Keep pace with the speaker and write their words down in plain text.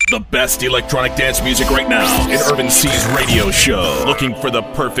The best electronic dance music right now in Irvin C's radio show. Looking for the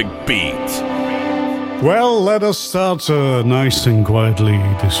perfect beat. Well, let us start nice and quietly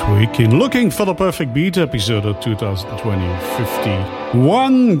this week in Looking for the Perfect Beat episode of 2020,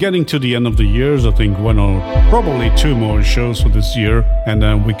 51. Getting to the end of the year, I think one or probably two more shows for this year, and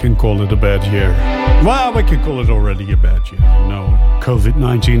then we can call it a bad year. Well, we can call it already a bad year. No,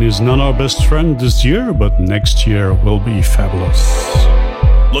 COVID-19 is not our best friend this year, but next year will be fabulous.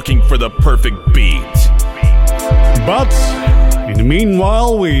 Looking for the perfect beat. But in the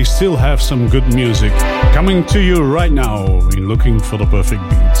meanwhile, we still have some good music coming to you right now in Looking for the Perfect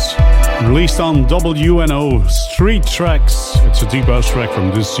Beats. Released on WNO Street Tracks. It's a deep house track from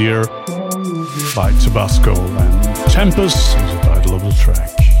this year by Tabasco, and Tempest is the title of the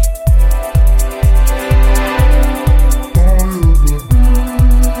track.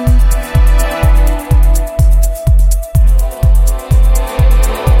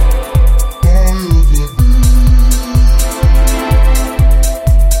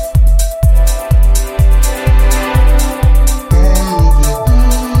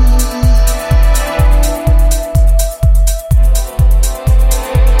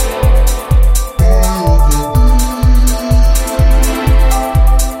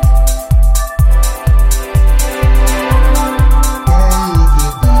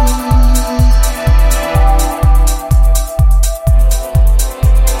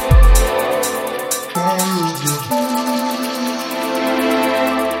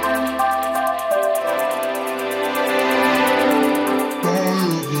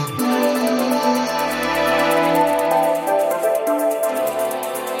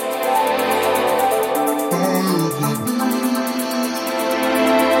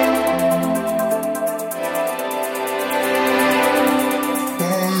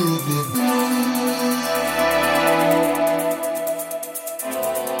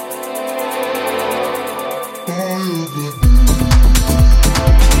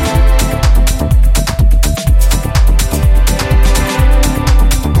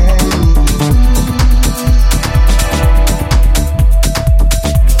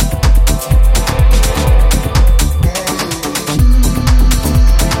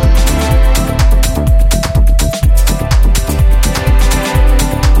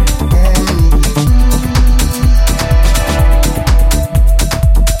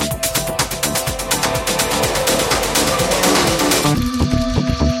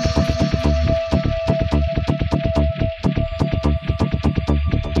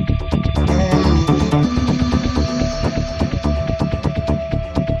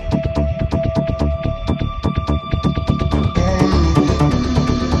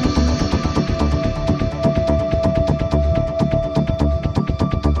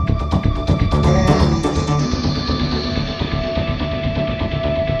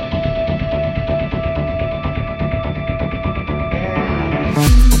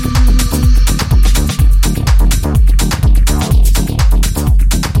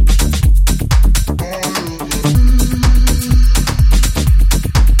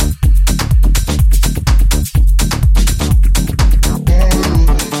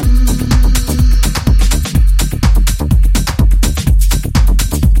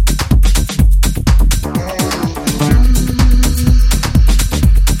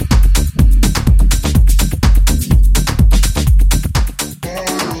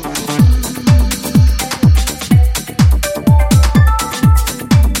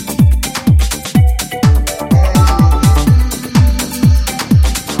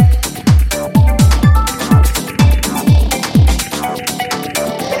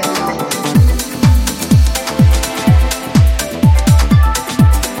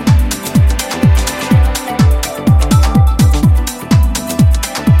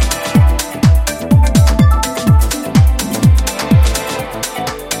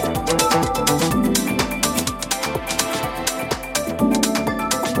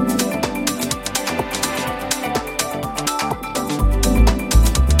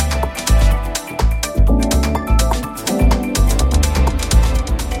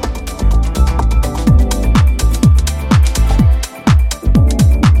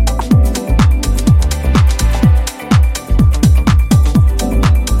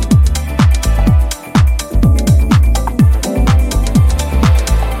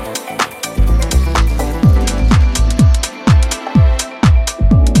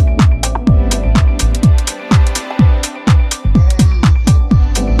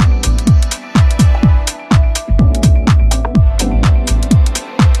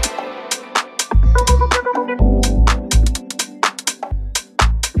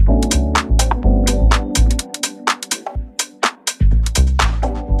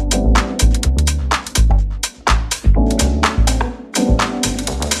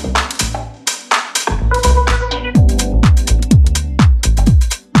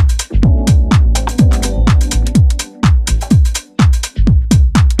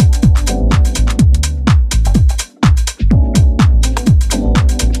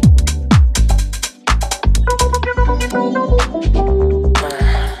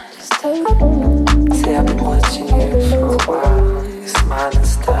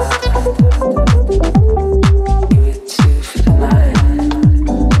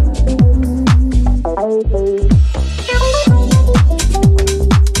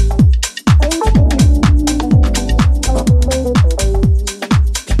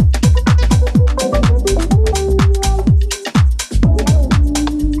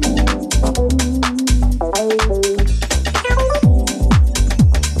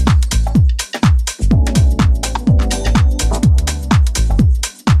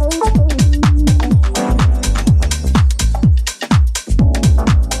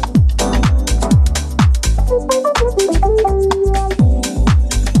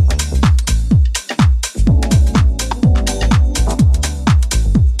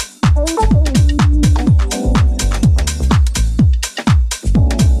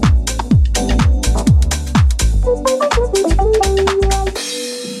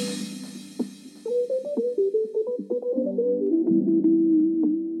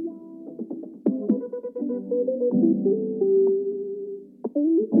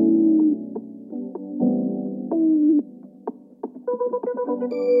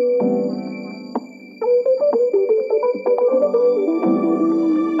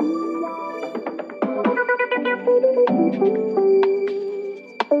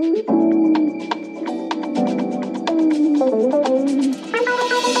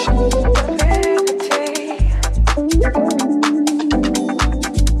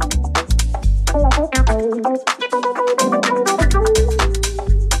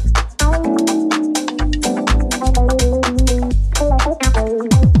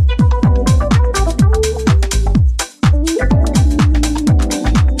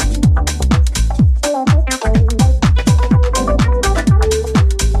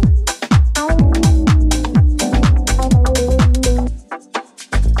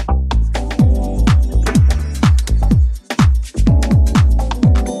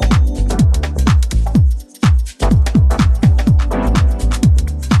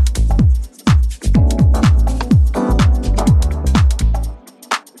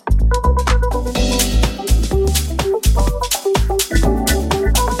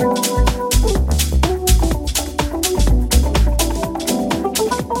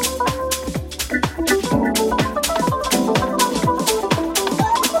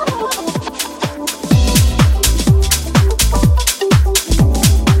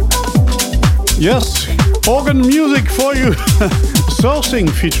 Yes, organ music for you. Sourcing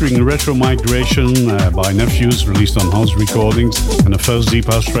featuring Retro Migration by Nephews, released on House Recordings. And the first deep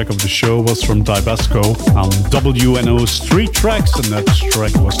house track of the show was from Dibasco on WNO's 3 tracks, and that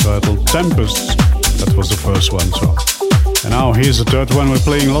track was titled Tempest. That was the first one. So, and now here's the third one. We're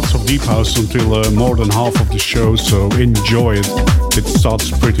playing lots of deep house until more than half of the show, so enjoy it. It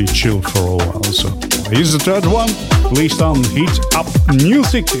starts pretty chill for a while. So here's the third one, released on Heat Up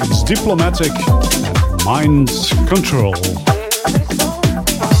Music. It's Diplomatic and Mind Control.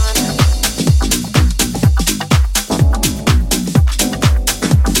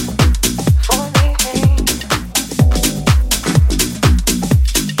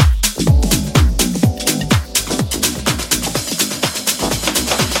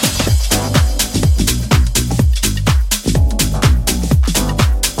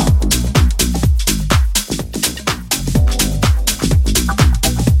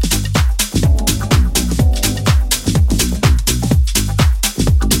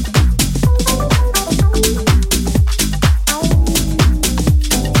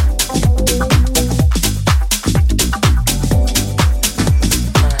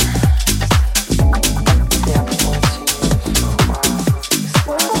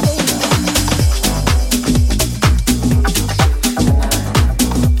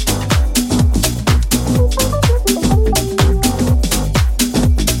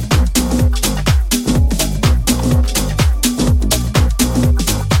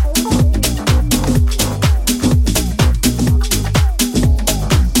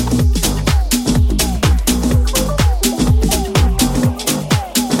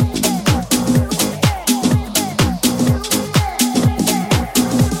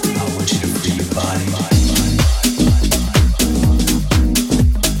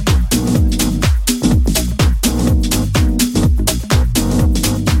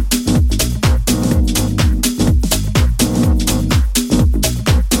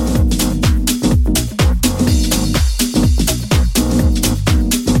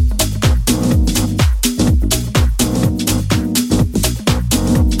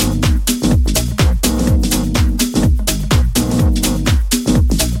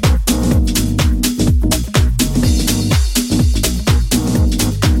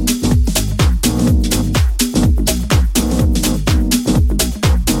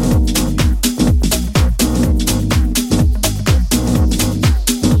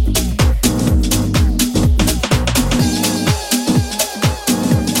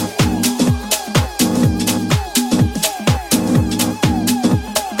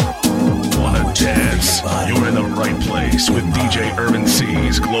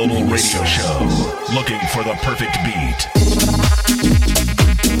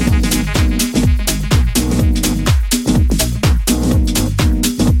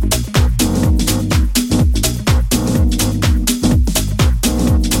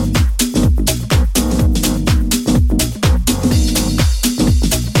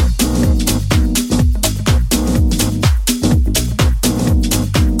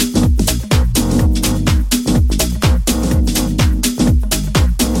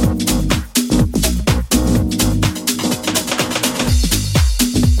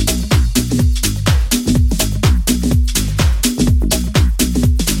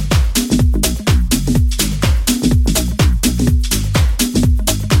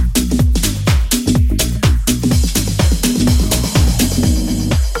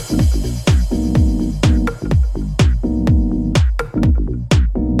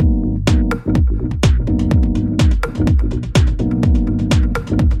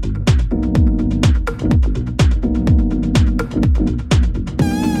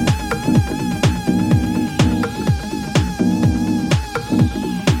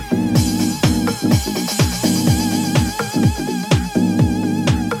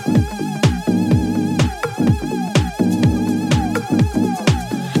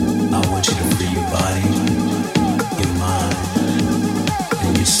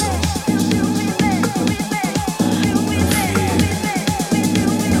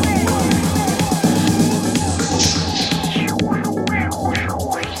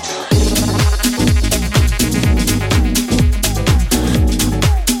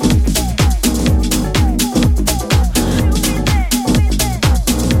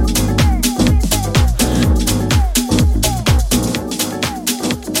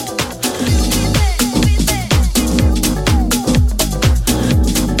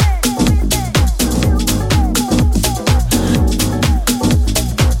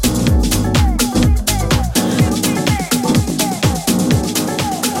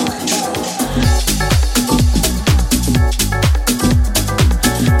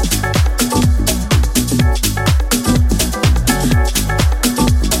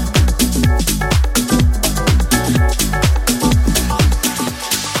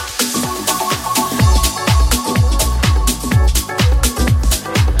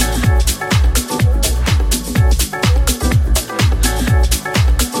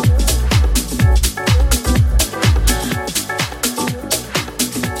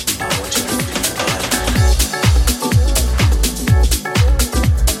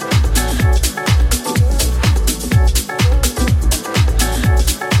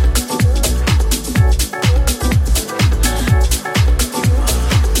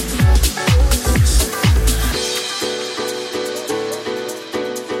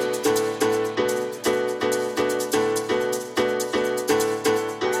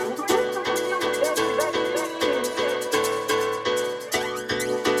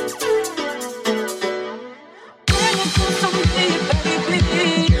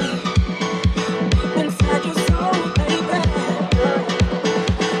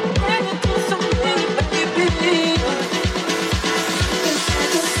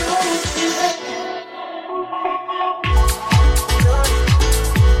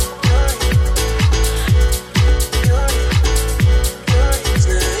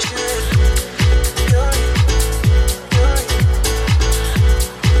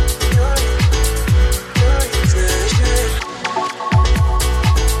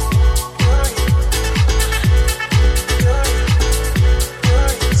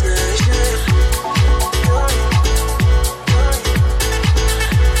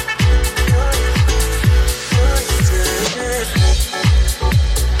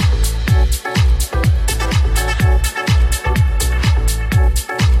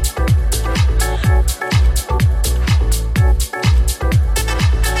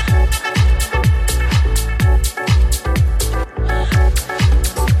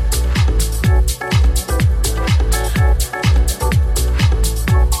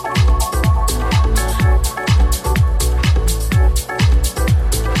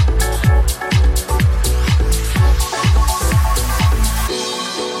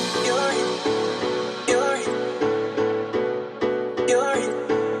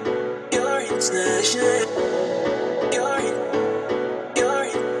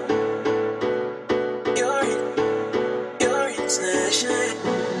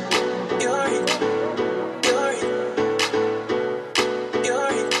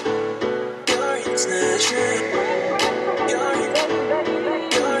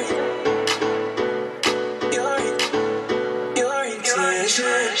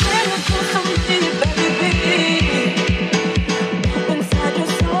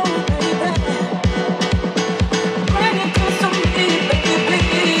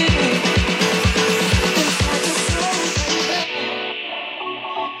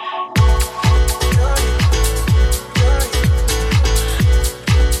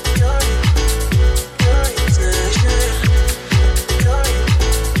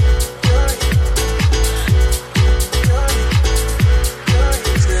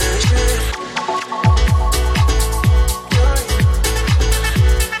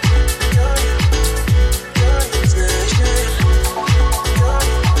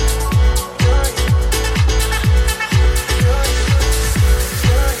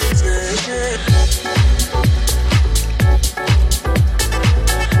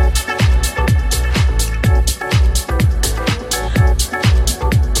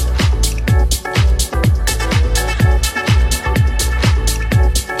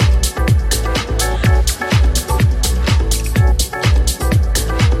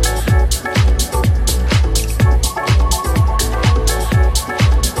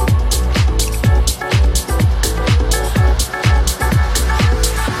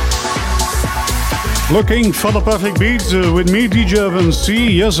 Looking for the perfect beat with me, DJ Urban C.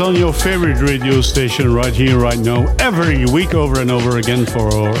 Yes, on your favorite radio station right here, right now, every week over and over again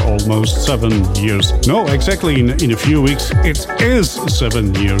for almost 7 years. No, exactly in a few weeks, it is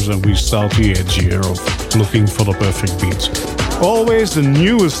 7 years and we start the edge year of looking for the perfect beat. Always the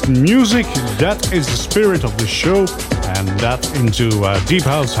newest music, that is the spirit of the show, and that into deep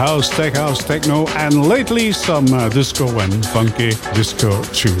house, tech house, techno, and lately some disco and funky disco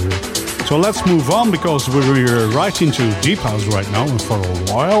too. So let's move on because we're right into deep house right now, and for a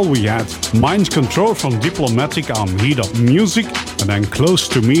while we had Mind Control from Diplomatic on Heat Up Music, and then Close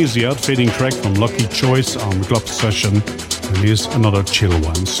to Me is the outfitting track from Lucky Choice on Club Session, and here's another chill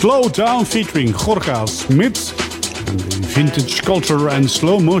one. Slow Down featuring Jorge Smith, and the vintage culture and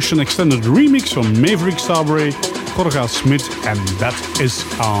slow motion extended remix from Maverick Sabre, Jorge Smith, and that is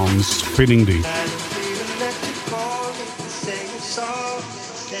on Spinning Deep.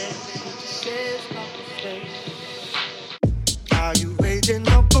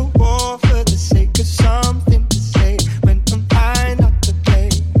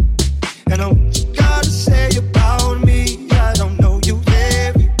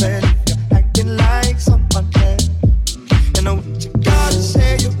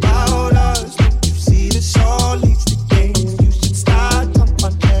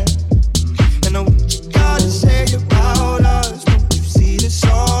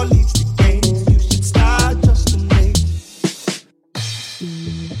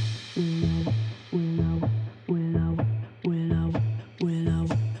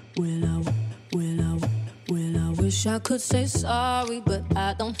 I could say sorry, but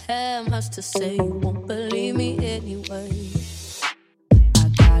I don't have much to say. You won't believe me anyway. I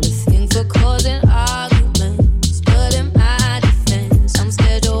got a thing for causing arguments, but in my defense, I'm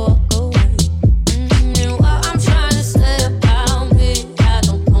scared to walk away. And what I'm trying to say about me, I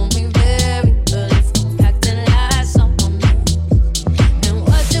don't know me very well if I'm acting like someone else. And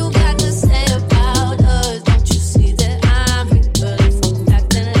what you got to say about us, don't you see that I'm here, but if I'm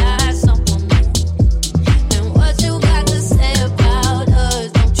acting like someone else. And what you got to say about us,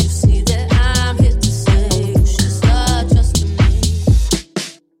 don't you see that I'm here to say you should start trusting me.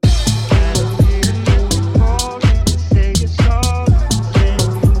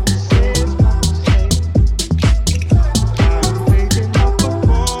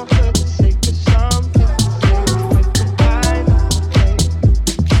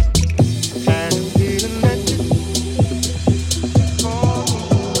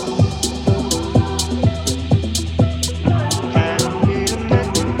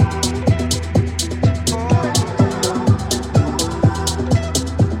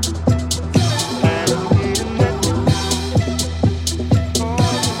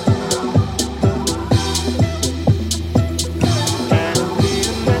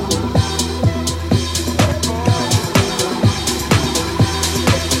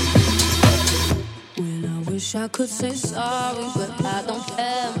 I could say sorry, but I don't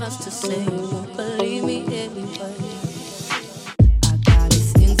have much to say. You won't believe me anyway. I got a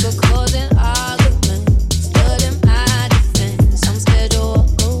thing for causing arguments, but in my defense, I'm scared to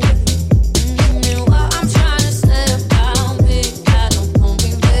walk away. And what I'm trying to say about me, I don't know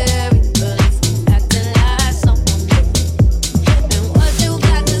me very well if I'm acting like someone else. And what you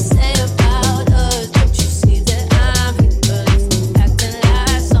got to say about us, don't you see that I'm here, but if I'm acting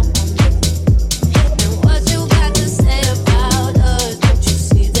like someone else. And what you got to say about us, don't you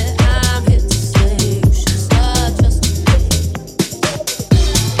see that I'm here to say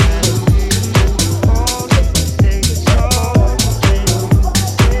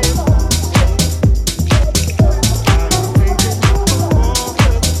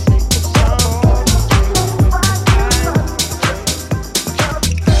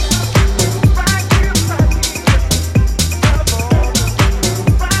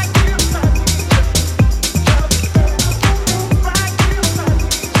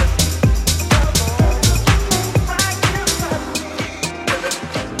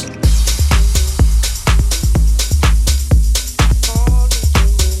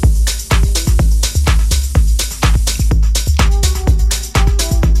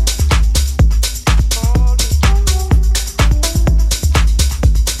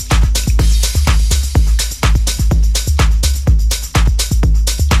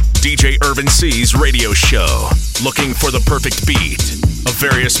Irvin C's radio show. Looking for the perfect beat. A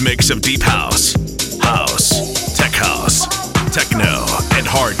various mix of deep house, tech house, techno, and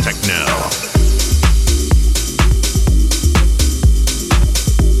hard techno.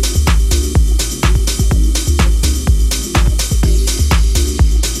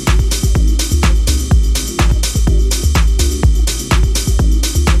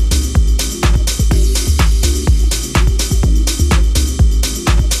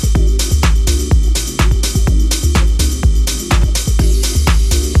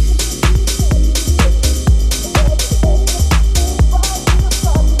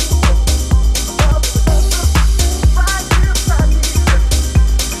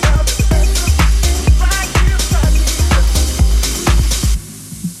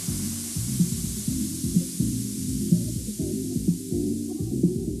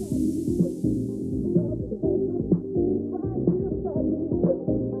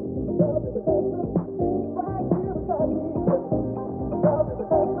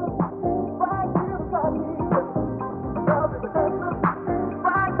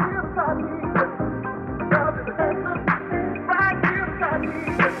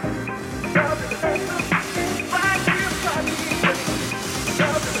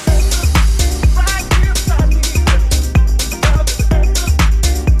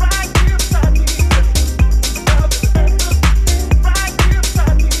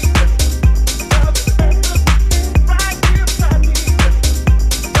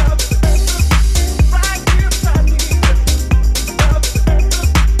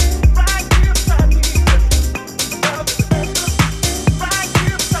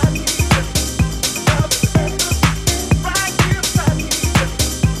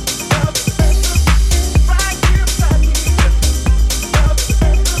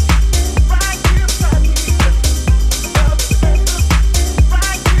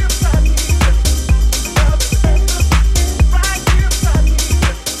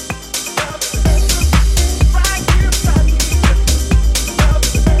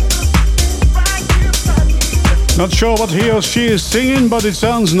 Not sure what he or she is singing, but it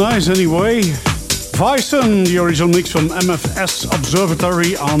sounds nice anyway. Vyson, the original mix from MFS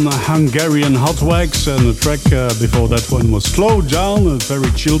Observatory on Hungarian Hot Wax, and the track before that one was Slow Down, a very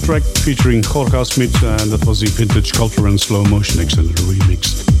chill track featuring Jorge Smith, and that was the Vintage Culture and Slow Motion extended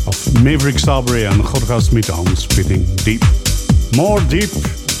remix of Maverick Sabre and Jorge Smith on Spitting Deep. More deep,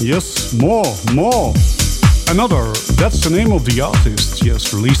 yes, more. Another, that's the name of the artist,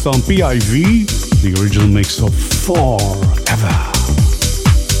 yes, released on PIV, the original mix of Forever.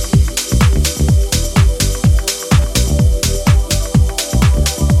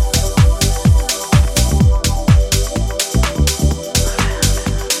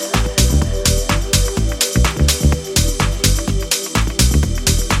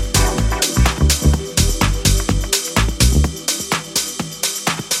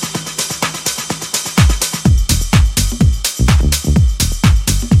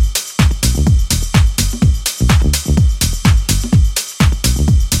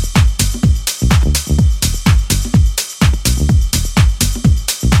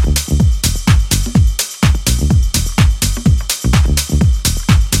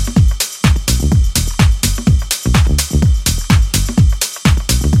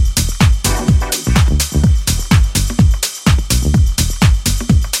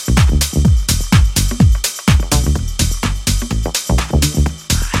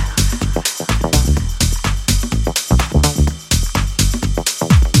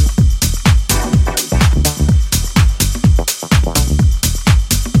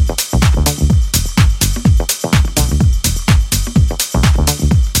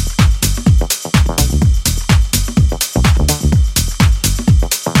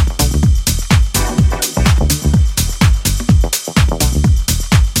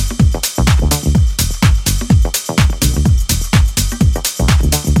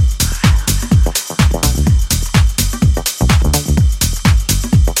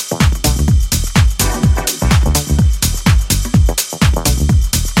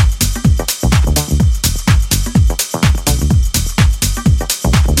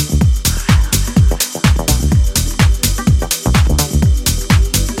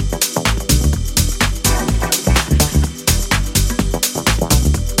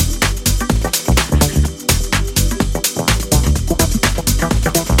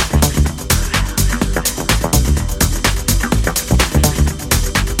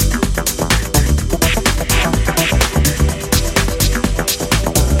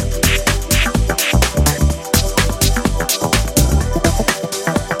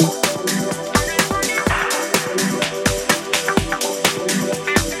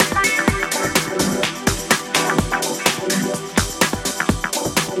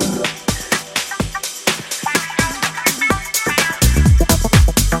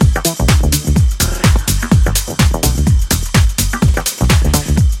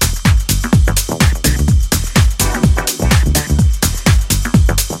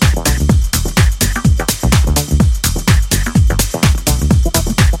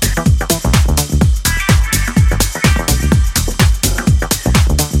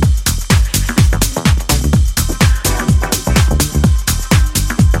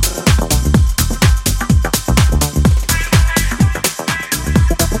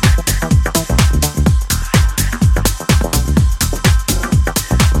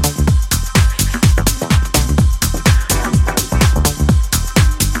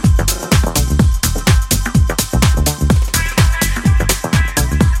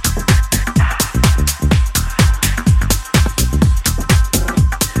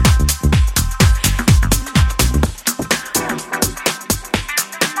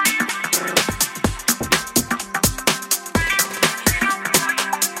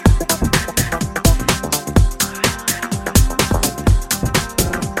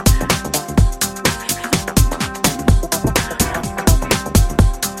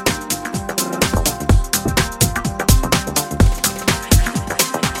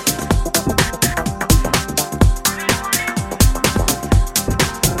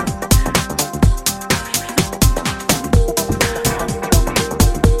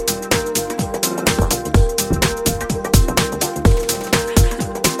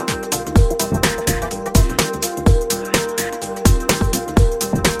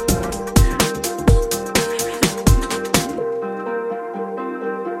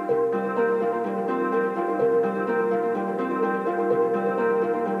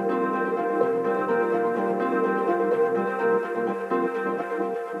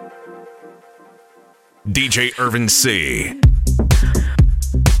 DJ Irvin C.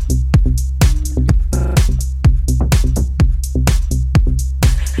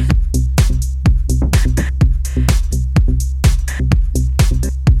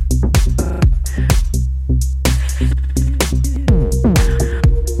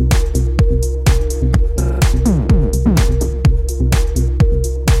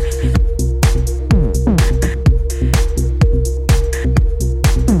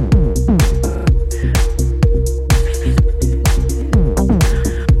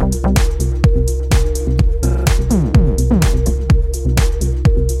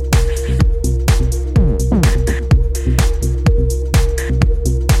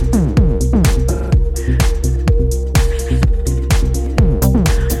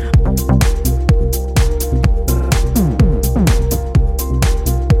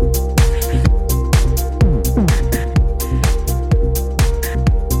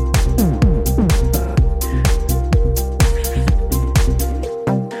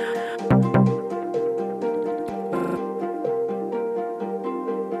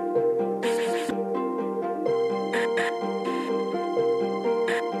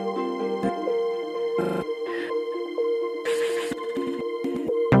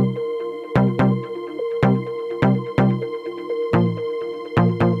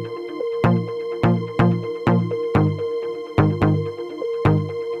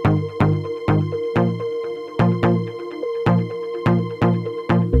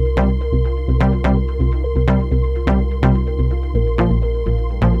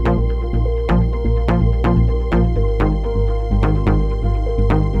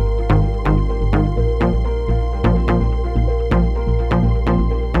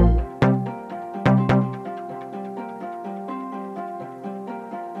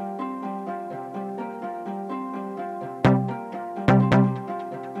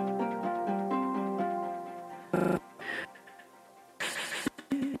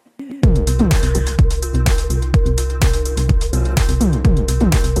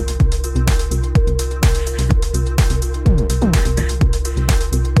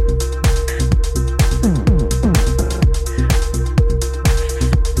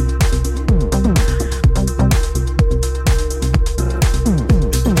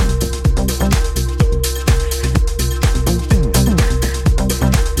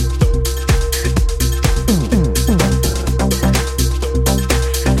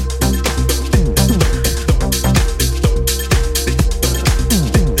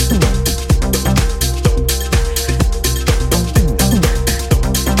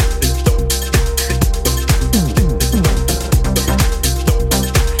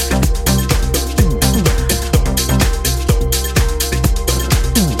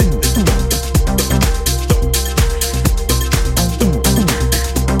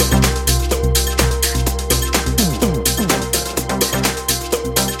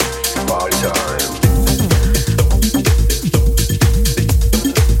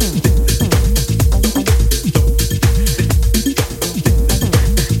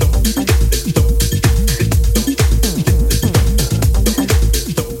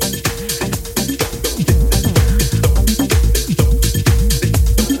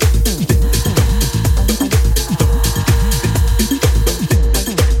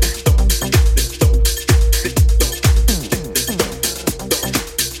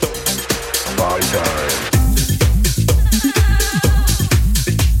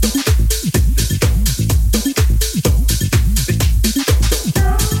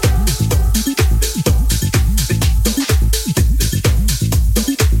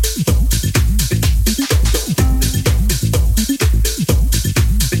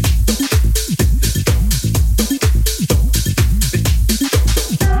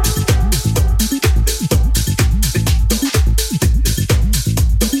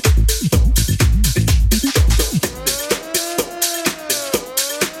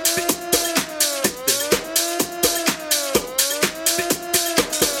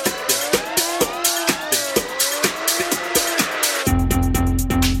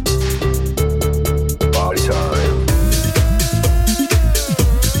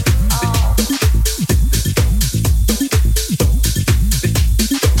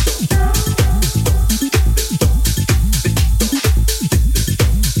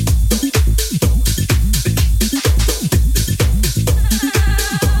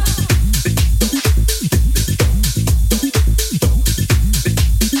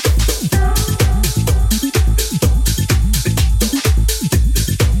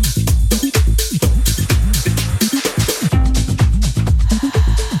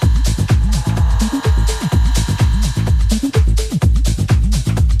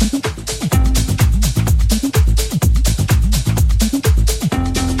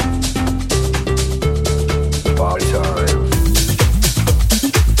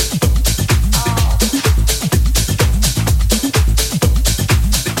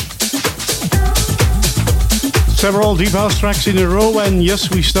 Several deep house tracks in a row, and yes,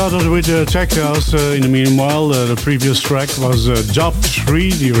 we started with tech house. In the meanwhile, the previous track was Job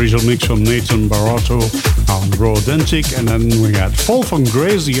 3, the original mix from Nathan Barato on Rodentic, and then we had Fall from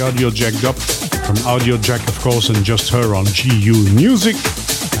Grace, the audio jack dub from Audio Jack, of course, and Just Her on GU Music,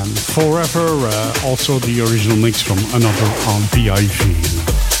 and Forever, also the original mix from Another on PIV.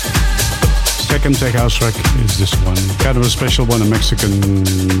 Second tech house track is this one, kind of a special one, a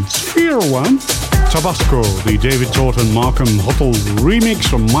Mexican sphere one. Tabasco, the David Thornton Markham Hotel remix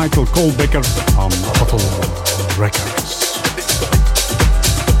from Michael Colbecker on Hotel Records.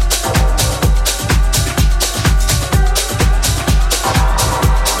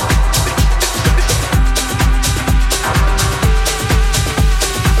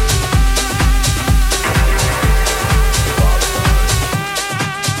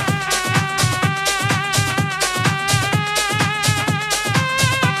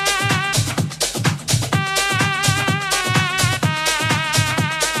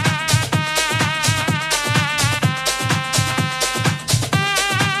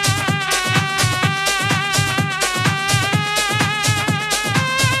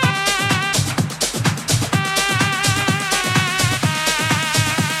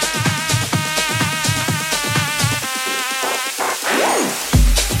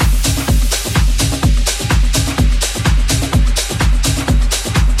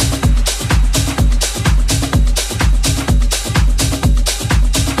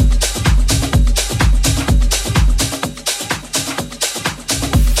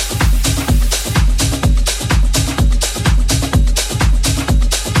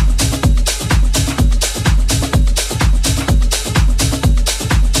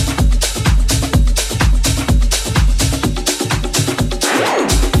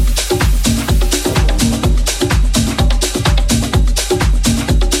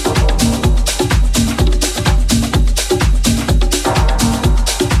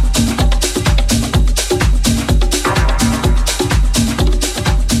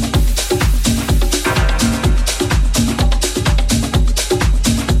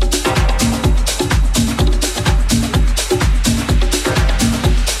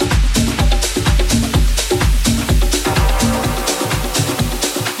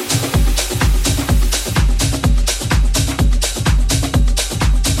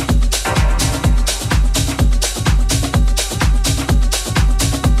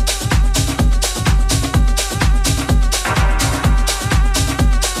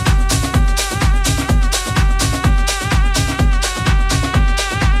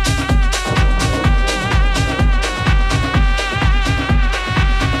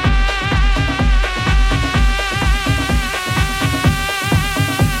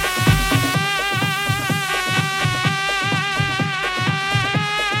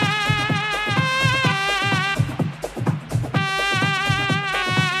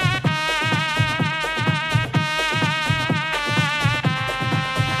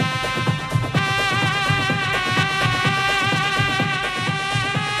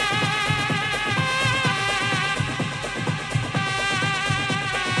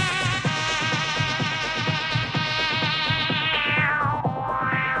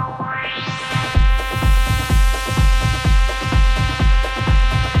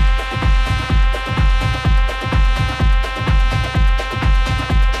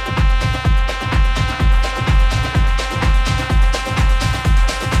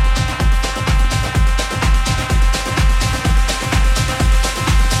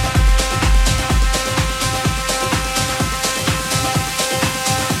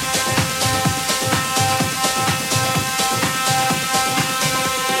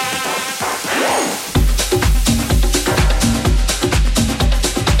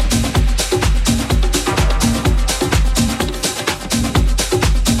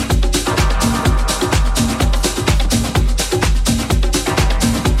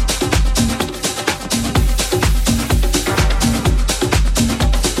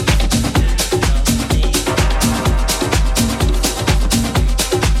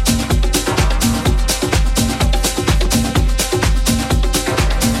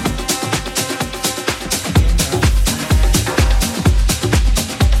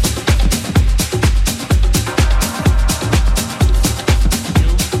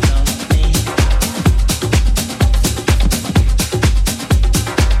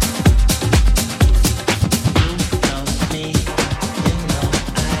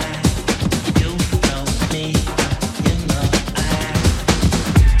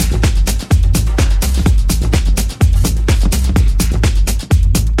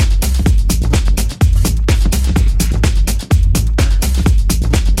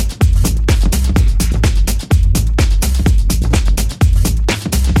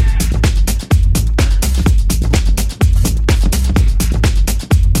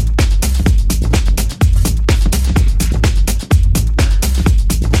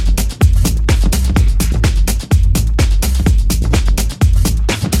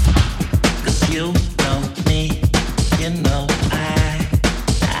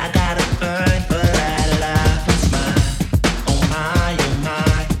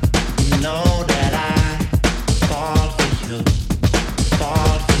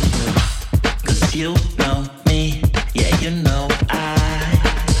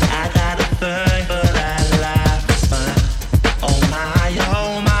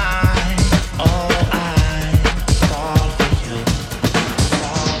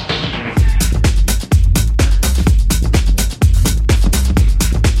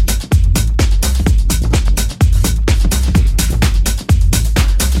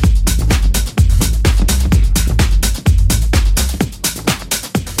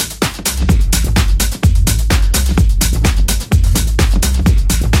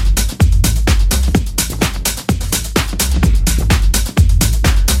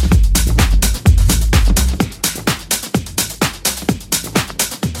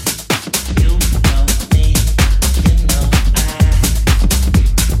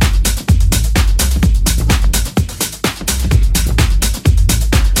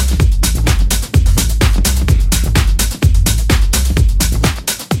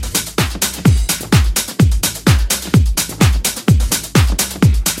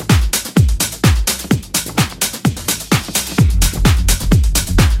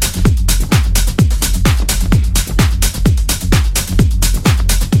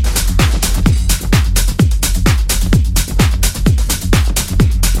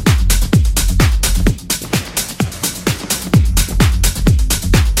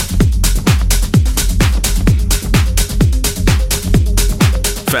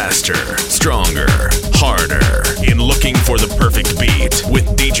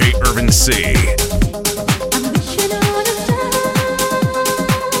 C.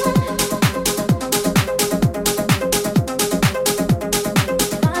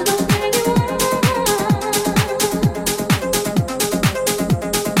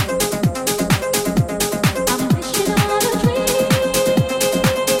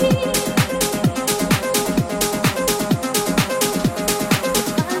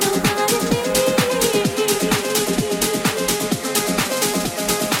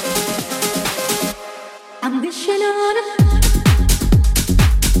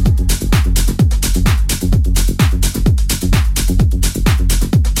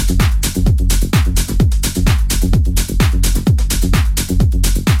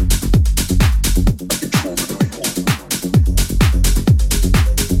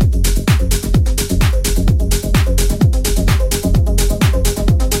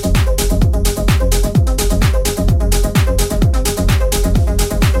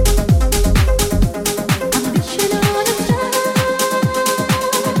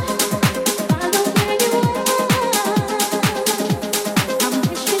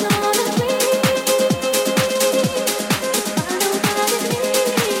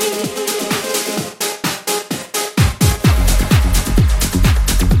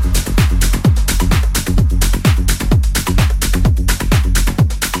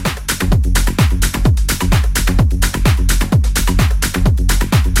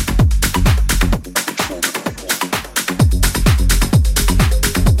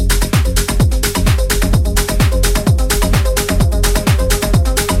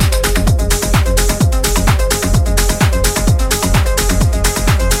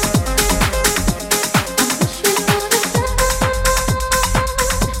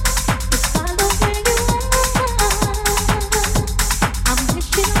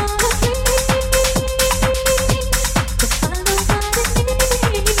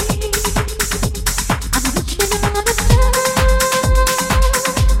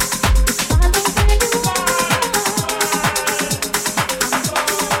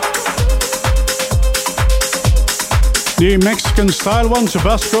 The Mexican style one,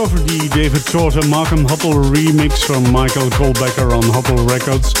 Tabasco, for the David Short and Malcolm Huttle remix from Michael Colbecker on Huttle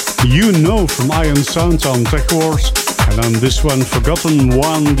Records. You Know from Iron Sound on Tech Wars. And then this one, Forgotten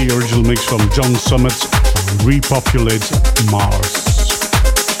One, the original mix from John Summit, Repopulate Mars.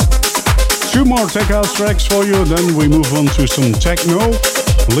 Two more Tech House tracks for you, then we move on to some techno.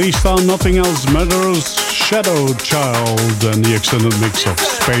 Least on Nothing Else Matters, Shadow Child, and the extended mix of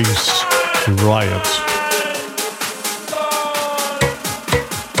Space Riot.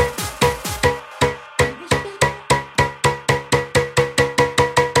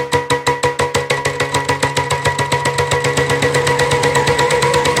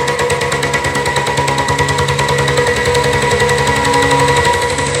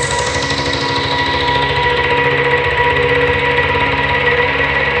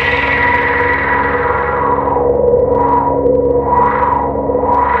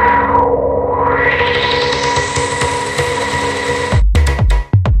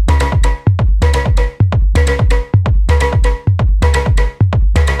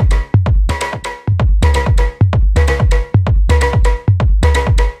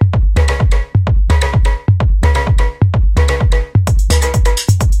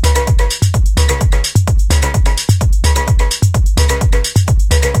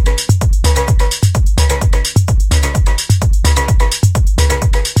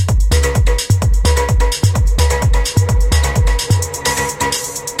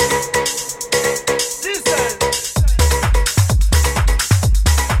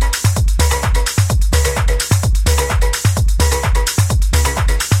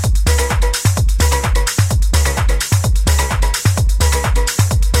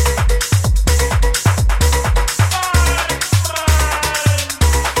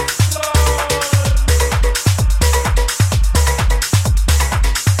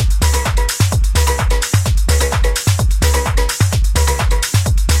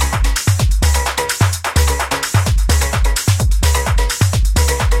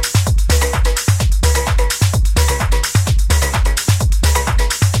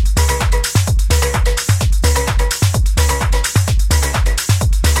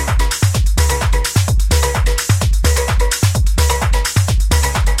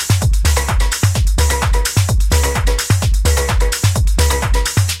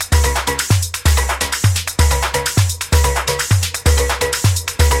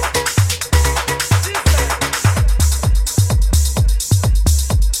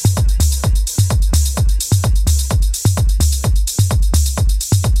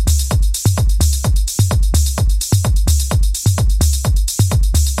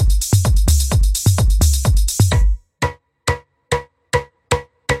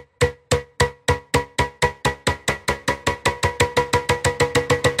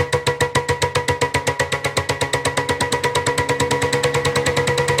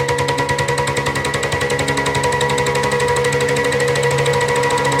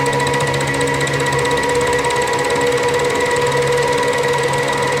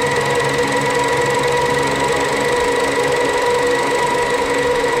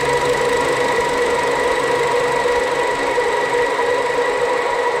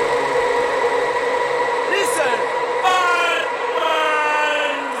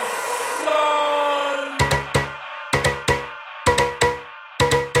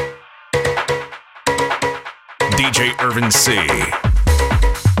 DJ Irvin C.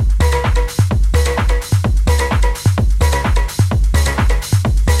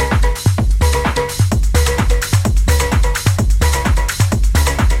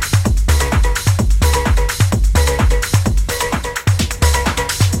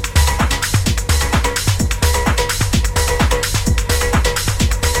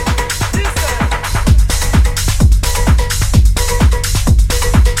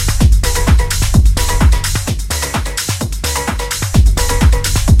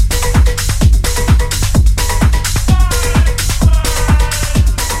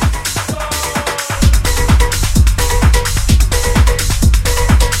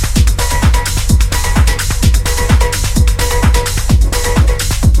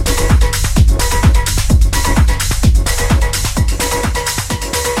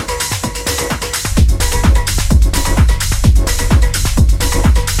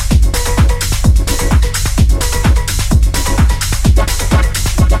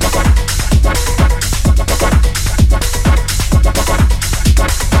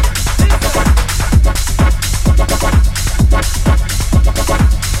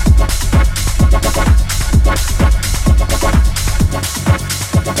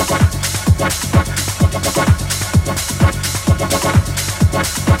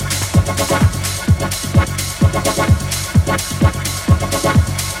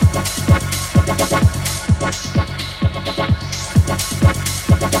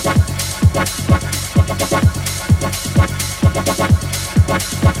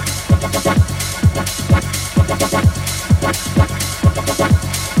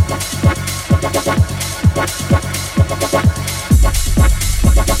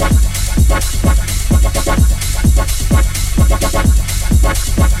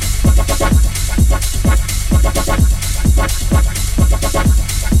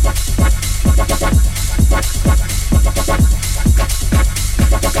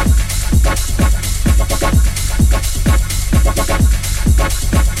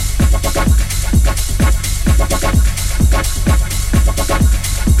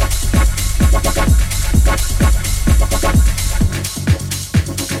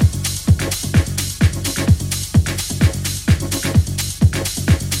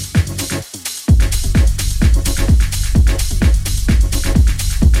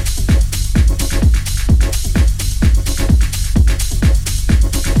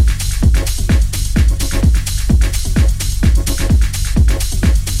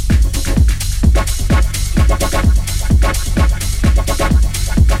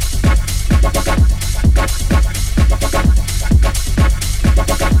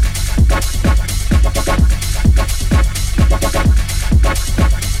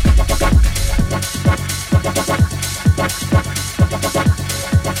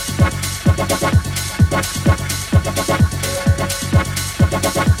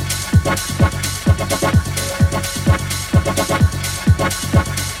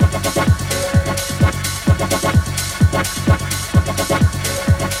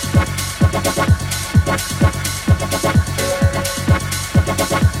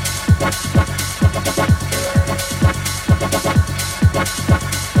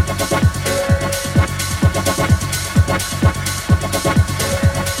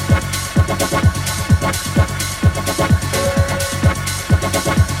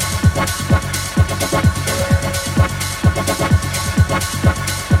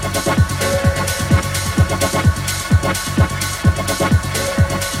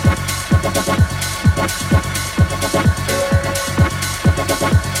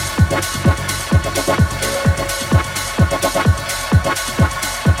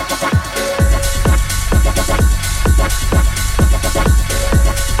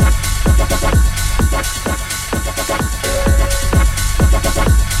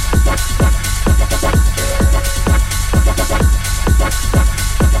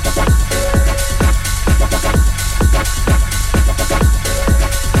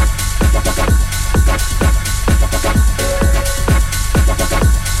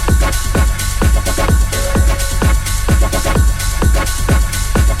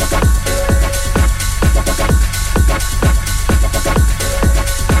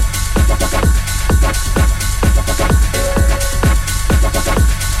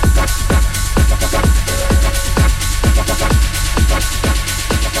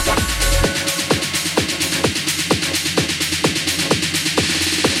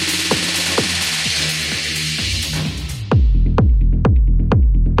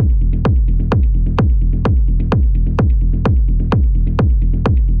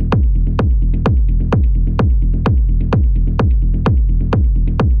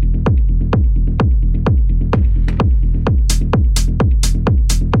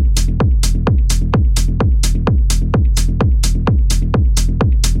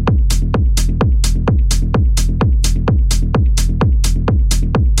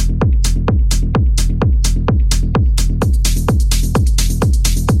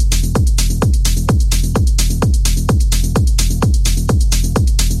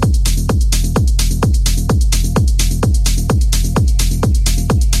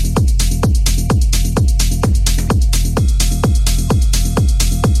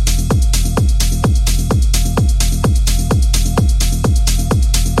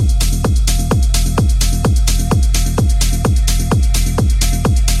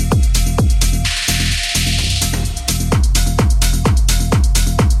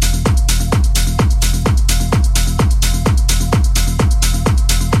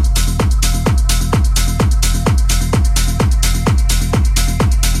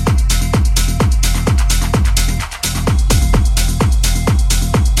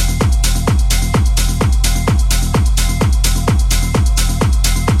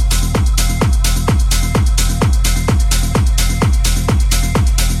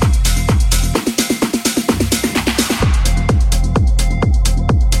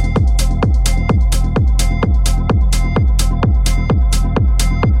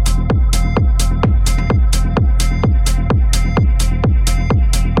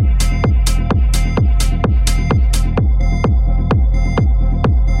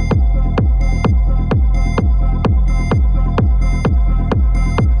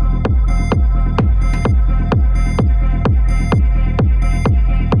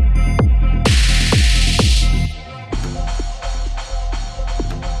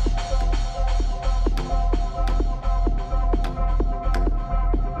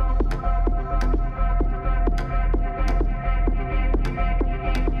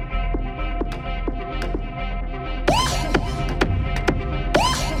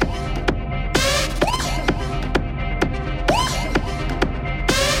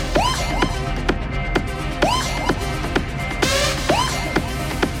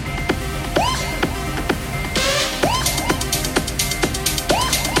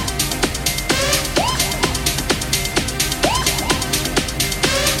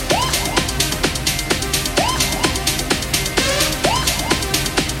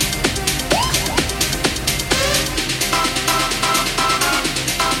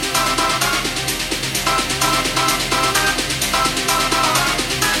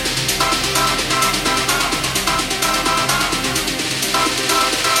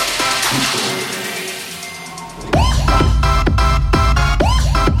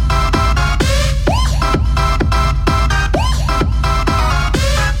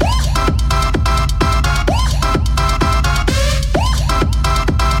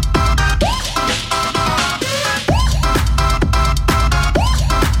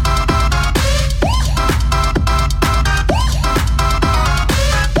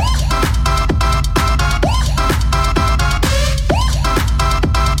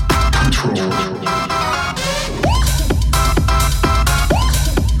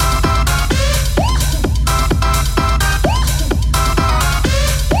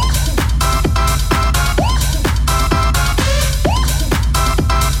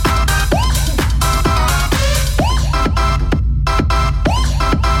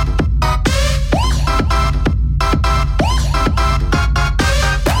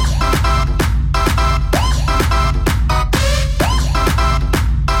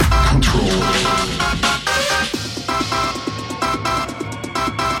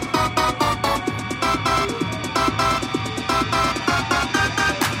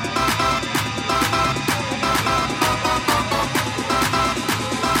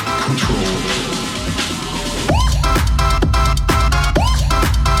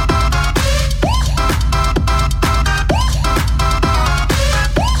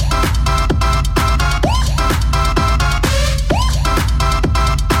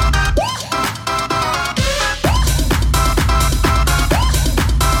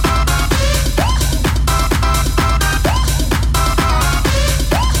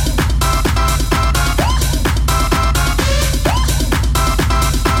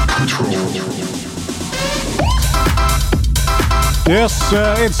 Yes,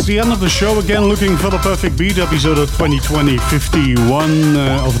 it's the end of the show again. Looking for the perfect beat, episode of 2020-51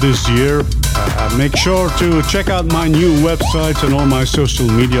 of this year. Make sure to check out my new websites and all my social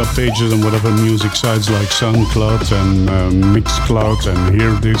media pages and whatever music sites like SoundCloud and Mixcloud and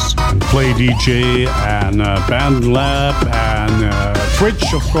Hear This, and Play DJ and BandLab and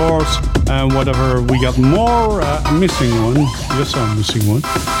Twitch, of course, and whatever. We got more. I'm missing one. Yes, I'm missing one.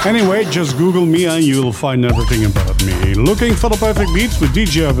 Anyway, just Google me and you'll find everything about me. Looking for the perfect beats with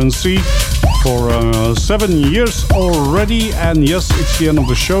DJ Evan C for 7 years already. And yes, it's the end of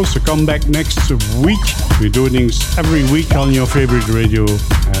the show, so come back next week. We're doing things every week on your favorite radio.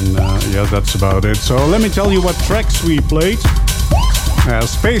 And yeah, that's about it. So let me tell you what tracks we played.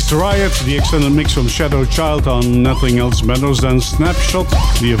 Space Riot, the extended mix from Shadow Child on Nothing Else Matters, then Snapshot,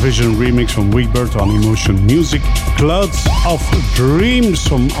 the Vision remix from Weekbird on Emotion Music, Clouds of Dreams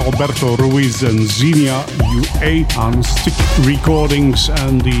from Alberto Ruiz and Xenia UA on Stick Recordings,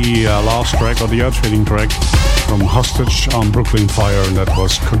 and the last track, or the outfitting track, from Hostage on Brooklyn Fire, and that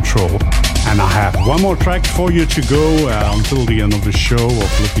was Control. And I have one more track for you to go until the end of the show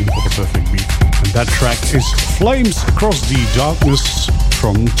of Looking for the Perfect Beat. And that track is Flames Across the Darkness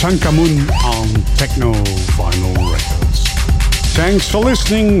from Tankamun on Techno Vinyl Records. Thanks for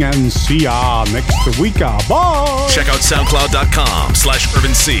listening and see ya next week. Bye! Check out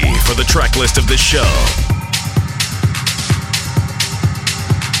SoundCloud.com/UrbanC for the track list of this show.